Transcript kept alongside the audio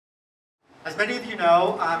As many of you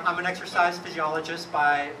know, I'm an exercise physiologist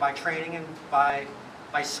by training and by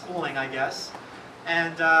schooling, I guess.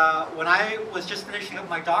 And when I was just finishing up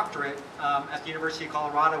my doctorate at the University of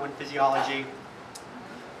Colorado in physiology,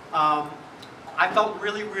 I felt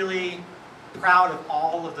really, really proud of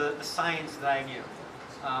all of the science that I knew,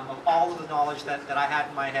 of all of the knowledge that I had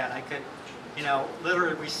in my head. I could,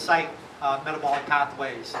 literally recite metabolic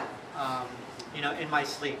pathways, in my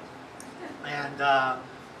sleep. And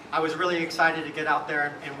I was really excited to get out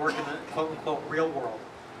there and work in the quote-unquote real world.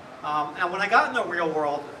 And when I got in the real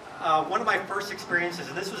world, one of my first experiences,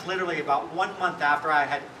 and this was literally about 1 month after I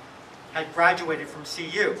had graduated from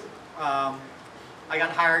CU, I got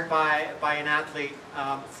hired by an athlete,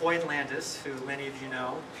 Floyd Landis, who many of you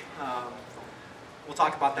know. We'll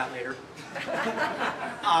talk about that later.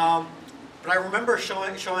 But I remember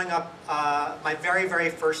showing up my very, very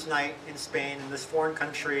first night in Spain, in this foreign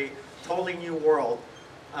country, totally new world,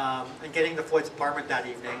 and getting to Floyd's apartment that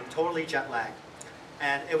evening, totally jet lagged.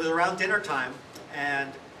 And it was around dinner time, and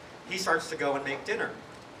he starts to go and make dinner.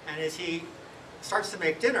 And as he starts to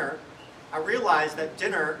make dinner, I realized that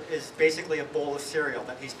dinner is basically a bowl of cereal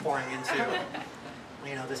that he's pouring into,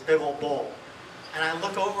 this big old bowl. And I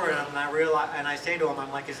look over at him and I realize, and I say to him,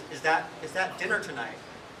 I'm like, is that dinner tonight?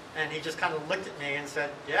 And he just kind of looked at me and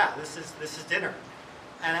said, yeah, this is dinner.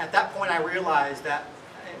 And at that point I realized that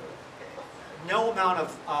no amount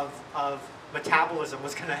of metabolism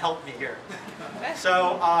was going to help me here.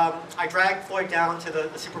 So I dragged Floyd down to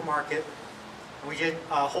the supermarket, and we did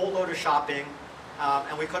a whole load of shopping,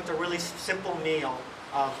 and we cooked a really simple meal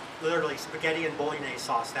of literally spaghetti and bolognese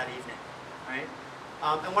sauce that evening, right?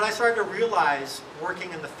 And what I started to realize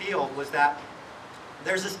working in the field was that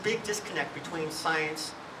there's this big disconnect between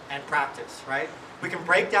science and practice, right? We can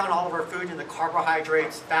break down all of our food into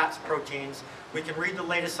carbohydrates, fats, proteins. We can read the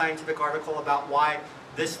latest scientific article about why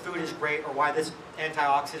this food is great or why this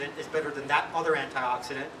antioxidant is better than that other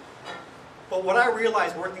antioxidant. But what I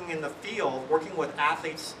realized working in the field, working with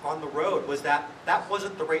athletes on the road, was that that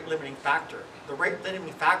wasn't the rate limiting factor. The rate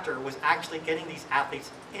limiting factor was actually getting these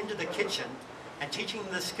athletes into the kitchen and teaching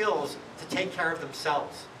them the skills to take care of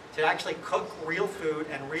themselves, to actually cook real food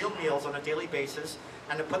and real meals on a daily basis,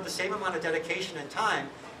 and to put the same amount of dedication and time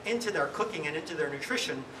into their cooking and into their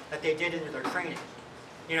nutrition that they did into their training.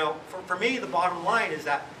 For me, the bottom line is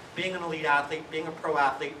that being an elite athlete, being a pro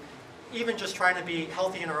athlete, even just trying to be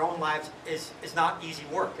healthy in our own lives is not easy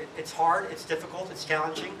work. It's hard, it's difficult, it's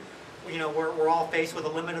challenging. We're all faced with a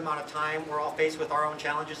limited amount of time. We're all faced with our own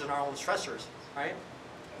challenges and our own stressors, right?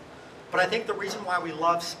 But I think the reason why we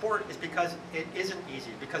love sport is because it isn't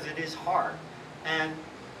easy, because it is hard. And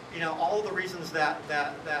all the reasons that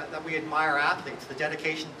we admire athletes, the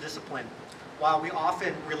dedication, discipline, while we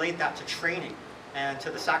often relate that to training and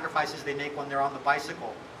to the sacrifices they make when they're on the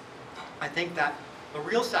bicycle, I think that the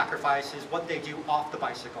real sacrifice is what they do off the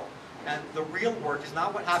bicycle. And the real work is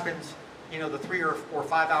not what happens, the 3 or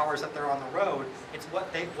 5 hours that they're on the road. It's what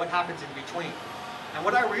happens in between. And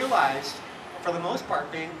what I realized, for the most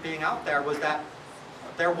part, being out there, was that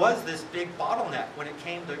there was this big bottleneck when it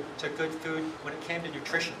came to good food, when it came to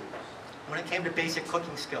nutrition, when it came to basic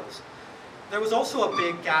cooking skills. There was also a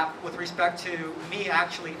big gap with respect to me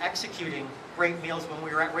actually executing great meals when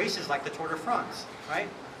we were at races like the Tour de France, right?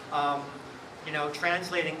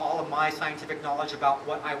 Translating all of my scientific knowledge about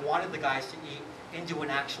what I wanted the guys to eat into an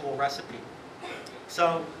actual recipe.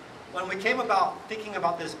 So when we came about thinking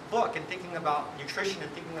about this book and thinking about nutrition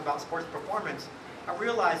and thinking about sports performance, I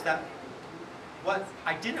realized that what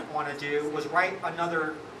I didn't want to do was write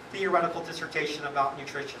another theoretical dissertation about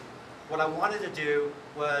nutrition. What I wanted to do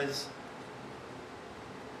was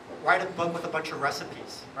write a book with a bunch of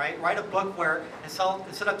recipes, right? Write a book where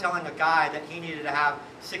instead of telling a guy that he needed to have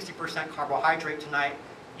 60% carbohydrate tonight,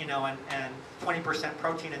 and 20%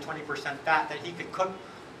 protein and 20% fat, that he could cook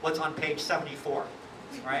what's on page 74,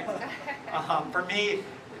 right? For me,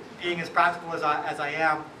 being as practical as I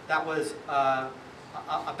am, that was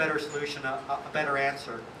a better solution, a better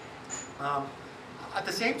answer. At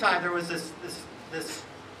the same time, there was this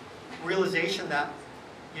realization that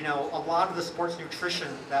a lot of the sports nutrition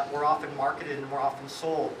that we're often marketed and we're often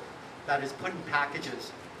sold, that is put in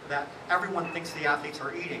packages that everyone thinks the athletes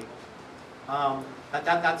are eating,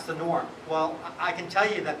 that's the norm. Well, I can tell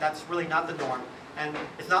you that that's really not the norm. And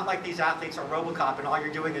it's not like these athletes are RoboCop and all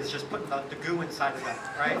you're doing is just putting the goo inside of them,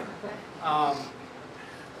 right?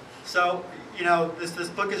 So, this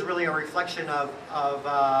book is really a reflection of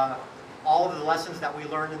all of the lessons that we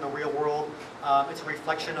learned in the real world. It's a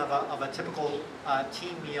reflection of a typical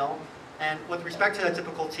team meal. And with respect to a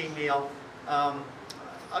typical team meal,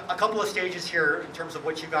 a couple of stages here in terms of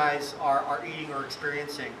what you guys are eating or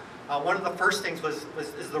experiencing. One of the first things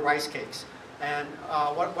is the rice cakes. And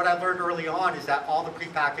what I learned early on is that all the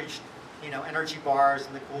prepackaged, energy bars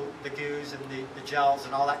and the goos and the gels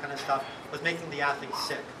and all that kind of stuff was making the athletes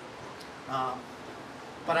sick.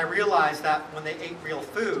 But I realized that when they ate real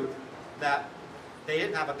food, that they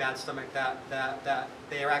didn't have a bad stomach, that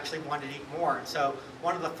they actually wanted to eat more. And so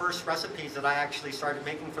one of the first recipes that I actually started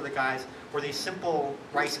making for the guys were these simple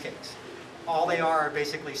rice cakes. All they are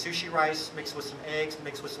basically sushi rice mixed with some eggs,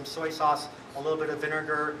 mixed with some soy sauce, a little bit of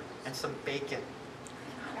vinegar, and some bacon.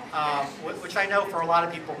 Which I know for a lot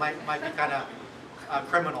of people might be kind of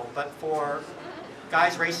criminal, but for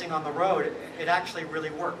guys racing on the road, it actually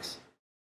really works.